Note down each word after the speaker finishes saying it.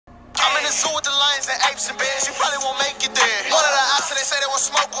zoo with the lions and apes and bears. You probably won't make it there. One of the options they say they will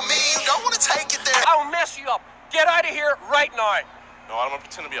smoke with me. You don't want to take it there. I will mess you up. Get out of here right now. No, I don't want to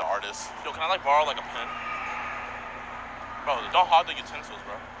pretend to be an artist. Yo, can I like borrow like a pen? Bro, don't hog the utensils,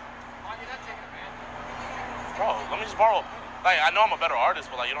 bro. Oh, you're not taking it, man. Bro, let me just borrow a pen. Like, I know I'm a better artist,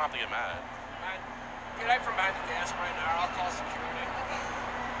 but like, you don't have to get mad. Man, get out from behind the desk right now. I'll call security.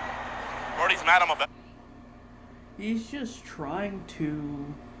 Brody's mad I'm a better. He's just trying to,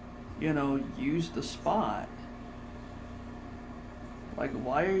 you know, use the spot. Like,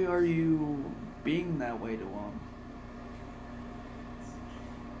 why are you being that way to him?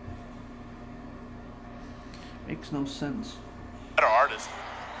 Makes no sense. Better artist.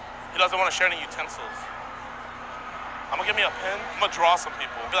 He doesn't want to share any utensils. I'm gonna give me a pen. I'm gonna draw some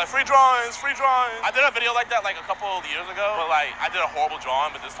people. Be like, free drawings, free drawings. I did a video like that like a couple of years ago, but like I did a horrible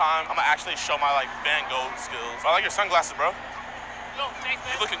drawing. But this time I'm gonna actually show my like Van Gogh skills. I like your sunglasses, bro. Yo, thanks,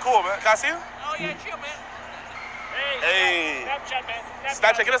 man. You looking cool, man. Can I see you? Oh yeah, chill, man. Hey. Snapchat, man.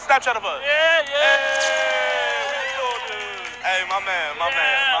 Snapchat. Get a Snapchat of us. Yeah. Hey, hey, my man.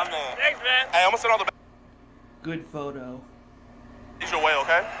 Thanks, man. Hey, I'm gonna send all the. Good photo. Baddies your way,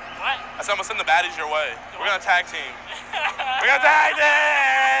 okay? What? I said I'm gonna send the baddies your way. We're gonna tag team. We're gonna tag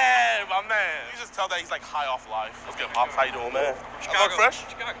team, my man. You just tell that he's like high off life. Let's get Pops. How you doing, man? I look fresh?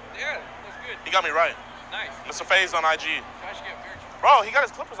 Chicago. Yeah, looks good. He got me right. Nice. Mr. FaZe on IG. I should get a beard. Bro, he got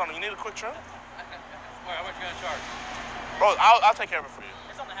his clippers on him. You need a quick trim? Wait, how much you gonna charge? Bro, I'll take care of it for you.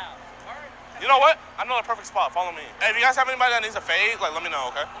 It's on the house. All right. You know what? I know the perfect spot. Follow me. Hey, if you guys have anybody that needs a fade, like, let me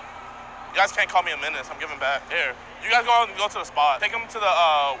know, okay? You guys can't call me a menace. I'm giving back. Here. You guys go to the spot. Take him to the,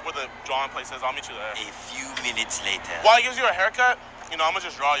 where the drawing place is. I'll meet you there. A few minutes later. While he gives you a haircut, you know, I'm gonna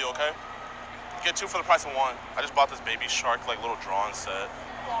just draw you, okay? Get two for the price of one. I just bought this baby shark, like, little drawing set.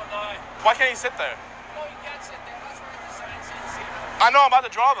 Oh, no. Why can't he sit there? No, you can't sit there. That's where the sign says sit. I know, I'm about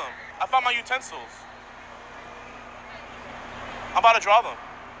to draw them. I found my utensils. I'm about to draw them.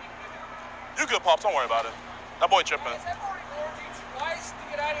 You good, Pops. Don't worry about it. That boy tripping. I've already warned you twice to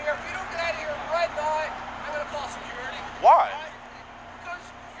get out of here. If you don't get out of here right now, I'm going to call security. Why? Because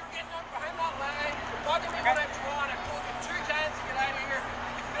you're getting up behind that line. You're bugging me when I'm drawing. I've told you 2 times to get out of here.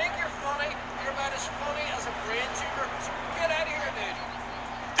 You think you're funny. You're about as funny as a brain tumor. So get out of here, dude.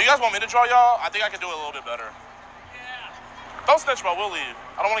 Do you guys want me to draw y'all? I think I can do it a little bit better. Yeah. Don't snitch, bro. We'll leave.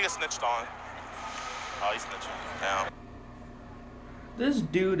 I don't want to get snitched on. Oh, he's snitching. Damn. This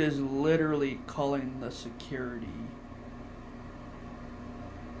dude is literally calling the security.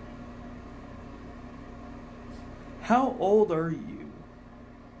 How old are you?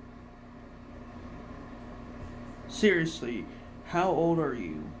 Seriously, how old are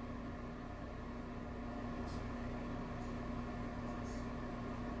you?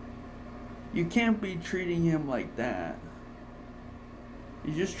 You can't be treating him like that.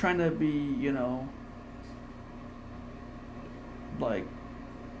 You're just trying to be, you know, like,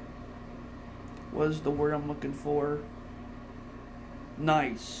 what is the word I'm looking for?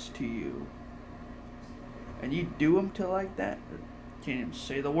 Nice to you. And you do him to like that? Can't even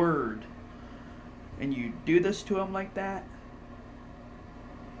say the word. And you do this to him like that?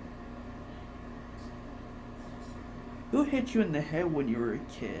 Who hit you in the head when you were a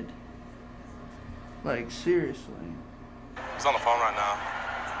kid? Like, seriously. He's on the phone right now.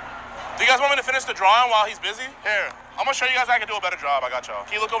 Do you guys want me to finish the drawing while he's busy? Here, I'm gonna show you guys how I can do a better job. I got y'all.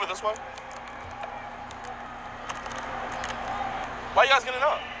 Can you look over this way? Why you guys getting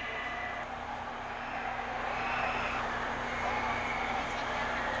up?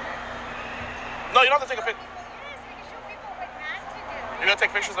 No, you don't have to take a picture. You're gonna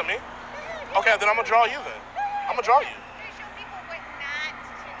take pictures of me? Okay, then I'm gonna draw you then. I'm gonna draw you.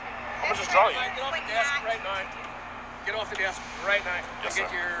 I'm gonna just draw you. Get off the desk right now. Get off the desk right now. Yes, and get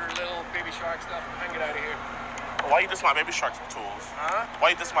sir. your little baby shark stuff and get out of here. Why you diss my baby shark tools? Huh? Why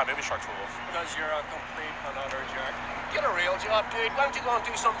you diss my baby shark tools? Because you're a complete and utter jerk. Get a real job, dude. Why don't you go and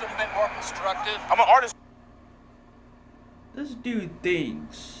do something a bit more constructive? I'm an artist. This dude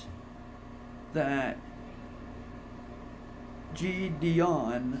thinks that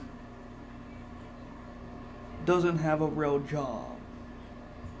Jidion doesn't have a real job.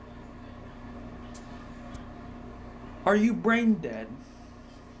 Are you brain dead?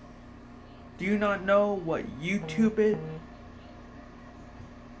 Do you not know what YouTube is?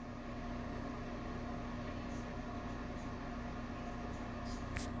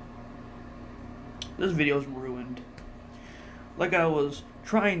 This video's ruined. Like I was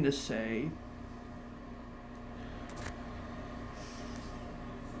trying to say,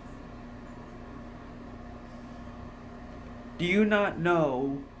 do you not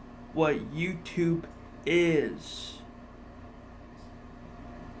know what YouTube is?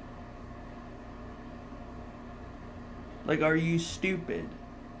 Like, are you stupid?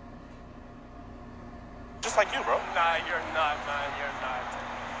 Just like you, bro. Nah, you're not, man. You're not.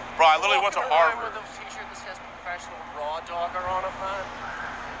 Bro, I literally went to Walking around Harvard. with a t-shirt that says professional raw dogger on it, man.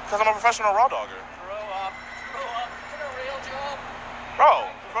 Because I'm a professional raw dogger. Grow up. Grow up. Get a real job. Bro,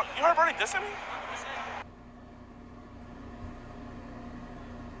 you heard Bernie dissing me?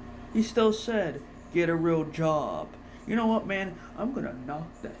 He still said, get a real job. You know what, man? I'm gonna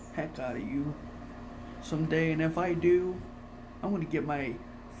knock the heck out of you someday, and if I do, I'm gonna get my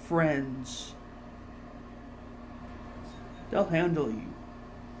friends. They'll handle you.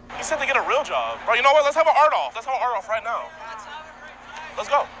 He said to get a real job. Bro, you know what? Let's have an art off. Let's have an art off right now. Let's have it right now. Let's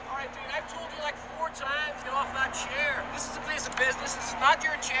go. All right, dude. I've told you like 4 times, get off that chair. This is a place of business. This is not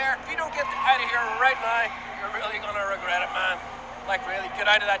your chair. If you don't get out of here right now, you're really gonna regret it, man. Like, really, get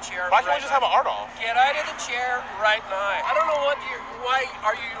out of that chair. Why can't we just have an art off? Get out of the chair right now. I don't know why,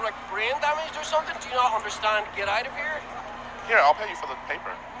 are you like brain damaged or something? Do you not understand? Get out of here. Here, I'll pay you for the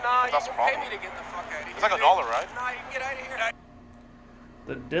paper. Nah, you That's the can pay problem. me to get the fuck out of here. It's like $1, right? Nah, you can get out of here.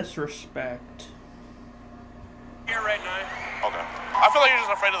 The disrespect. Here right now. Okay. I feel like you're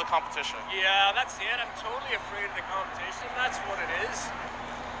just afraid of the competition. Yeah, that's it. I'm totally afraid of the competition. That's what it is.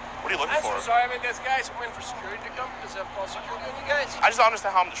 What are you looking I'm for? so sorry about this, guys. I'm waiting for security to come because I've called security on you guys. I just don't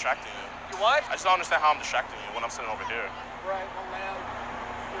understand how I'm distracting you. You what? I just don't understand how I'm distracting you when I'm sitting over here. Right, well, man,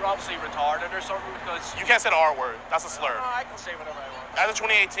 you're obviously retarded or something because... You can't say the R word. That's a slur. No, I can say whatever I want. As of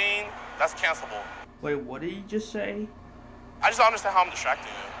 2018, that's cancelable. Wait, what did he just say? I just don't understand how I'm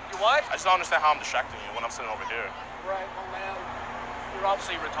distracting you. You what? I just don't understand how I'm distracting you when I'm sitting over here. Right, well, man, you're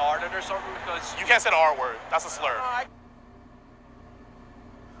obviously retarded or something because... You can't say the R word. That's a slur. No, I...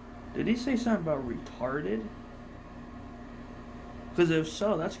 Did he say something about retarded? Because if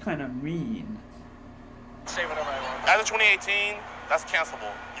so, that's kind of mean. say whatever I want. As of 2018, that's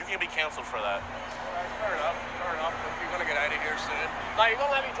cancelable. You can be canceled for that. Alright, fair enough, fair enough. But you're gonna get out of here soon. Now, you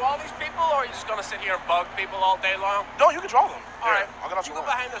gonna let me draw these people, or are you just gonna sit here and bug people all day long? No, you can draw them. Alright, I'll get out you your go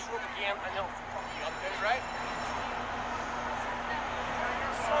room. behind this room again, and you'll fuck me up, dude, right?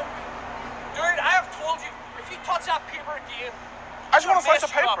 Dude, I have told you, if you touch that paper again, I just want to slice the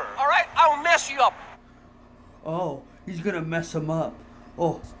mess you up, paper. Alright, I'll mess you up. Oh, he's gonna mess him up.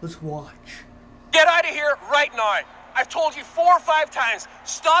 Oh, let's watch. Get out of here right now. I've told you 4 or 5 times.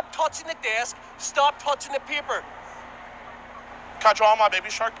 Stop touching the desk. Stop touching the paper. Can I draw my baby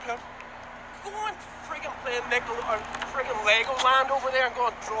shark pin? Go and friggin' play nickel or friggin' Legoland over there and go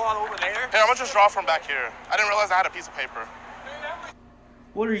and draw over there. Here, I'm gonna just draw from back here. I didn't realize I had a piece of paper.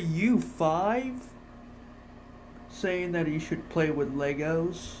 What are you, 5? Saying that he should play with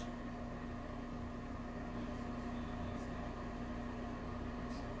Legos?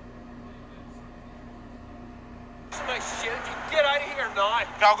 Some nice shit. You get out of here now.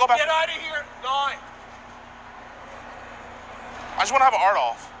 Okay, I'll go back. Get out of here now. I just want to have an art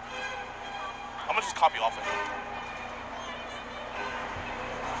off. I'm gonna just copy off of him.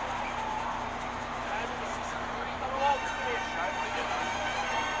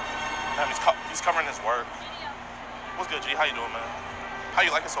 Damn, he's covering his work. What's good, G? How you doing, man? How you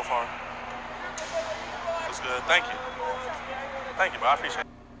like it so far? What's good? Thank you. Thank you, bro. I appreciate it.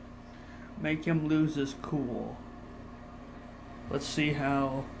 Make him lose his cool. Let's see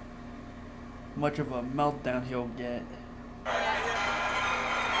how much of a meltdown he'll get. I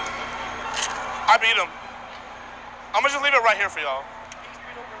beat him. I'm gonna just leave it right here for y'all. He's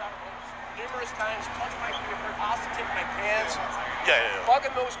been over that numerous times. Touched my paper. Asked to take my pens. Yeah.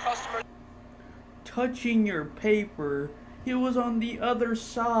 Bugging those customers. Touching your paper, he was on the other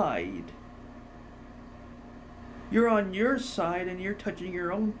side. You're on your side and you're touching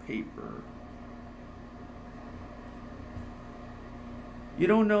your own paper. You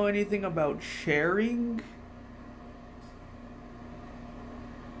don't know anything about sharing?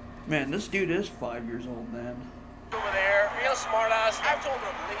 Man, this dude is 5 years old, man. Over there, real smart ass. I've told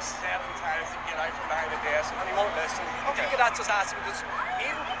him at least 7 times to get out from behind the desk, and he won't listen. Okay. You not just ask him, just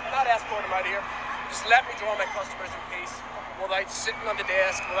even not escort him out of here. Just let me draw my customers in peace without sitting on the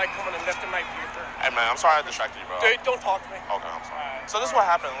desk, without coming and lifting my paper. Hey, man, I'm sorry I distracted you, bro. Dude, don't talk to me. Okay, I'm sorry. So this is what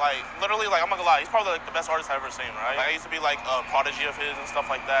happened. Like, literally, like, I'm not gonna lie, he's probably like the best artist I've ever seen, right? Like, I used to be like a prodigy of his and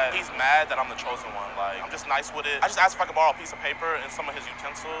stuff like that. He's mad that I'm the chosen one. Like, I'm just nice with it. I just asked if I could borrow a piece of paper and some of his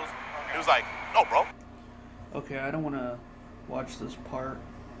utensils. He was like, no, bro. Okay, I don't want to watch this part.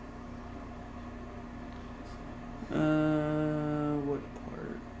 What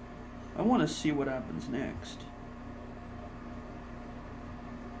part? I want to see what happens next.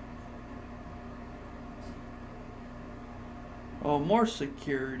 Oh, more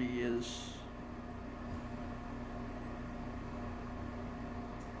security is...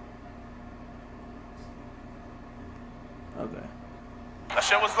 Okay. That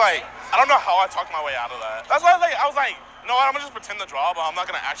shit was like, I don't know how I talked my way out of that. That's why I was like, you know what, I'm gonna just pretend to draw, but I'm not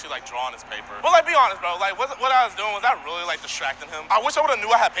gonna actually like draw on his paper. But like, be honest, bro, like what I was doing, was that really like distracting him? I wish I would've knew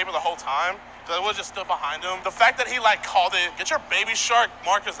I had paper the whole time, because I would've just stood behind him. The fact that he like called it, get your baby shark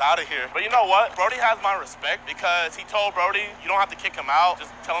markers out of here. But you know what? Brody has my respect because he told Brody, you don't have to kick him out, just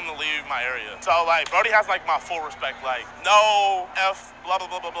tell him to leave my area. So like, Brody has like my full respect, like, no, F, blah, blah,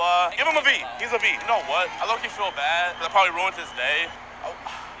 blah, blah, blah. Give him a V, he's a V. You know what? I low-key feel bad, because I probably ruined his day. Oh.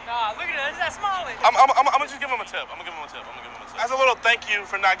 Nah, look at it, that's Smalley. I'm gonna just give him a tip. As a little thank you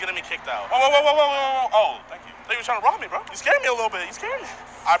for not getting me kicked out. Whoa. Oh, thank you. I thought you were trying to rob me, bro. You scared me a little bit. You scared me.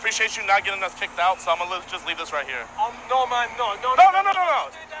 I appreciate you not getting us kicked out, so I'm gonna just leave this right here. No, man, no.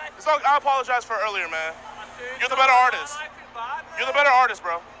 So I apologize for earlier, man. You're the better artist. You're the better artist,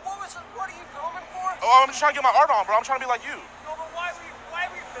 bro. What are you filming for? Oh, I'm just trying to get my art on, bro. I'm trying to be like you. No, but why are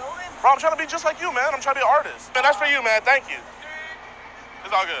we filming? Bro, I'm trying to be just like you, man. I'm trying to be an artist. Man, that's for you, man. Thank you.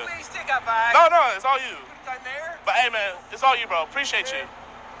 It's all good. Please take that back. No, it's all you. Down there? But hey, man, it's all you, bro. Appreciate you.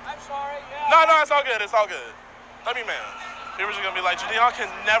 I'm sorry, yeah. No, it's all good. It's all good. Let me, man. People are just gonna be like, Jidion can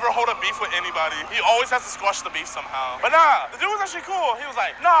never hold a beef with anybody. He always has to squash the beef somehow. But nah, the dude was actually cool. He was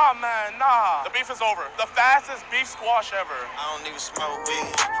like, nah, man, nah. The beef is over. The fastest beef squash ever. I don't even smoke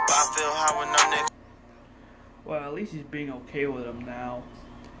weed, but I feel high when I'm next. Well, at least he's being okay with him now.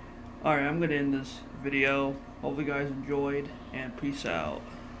 Alright, I'm gonna end this video. Hope you guys enjoyed, and peace out.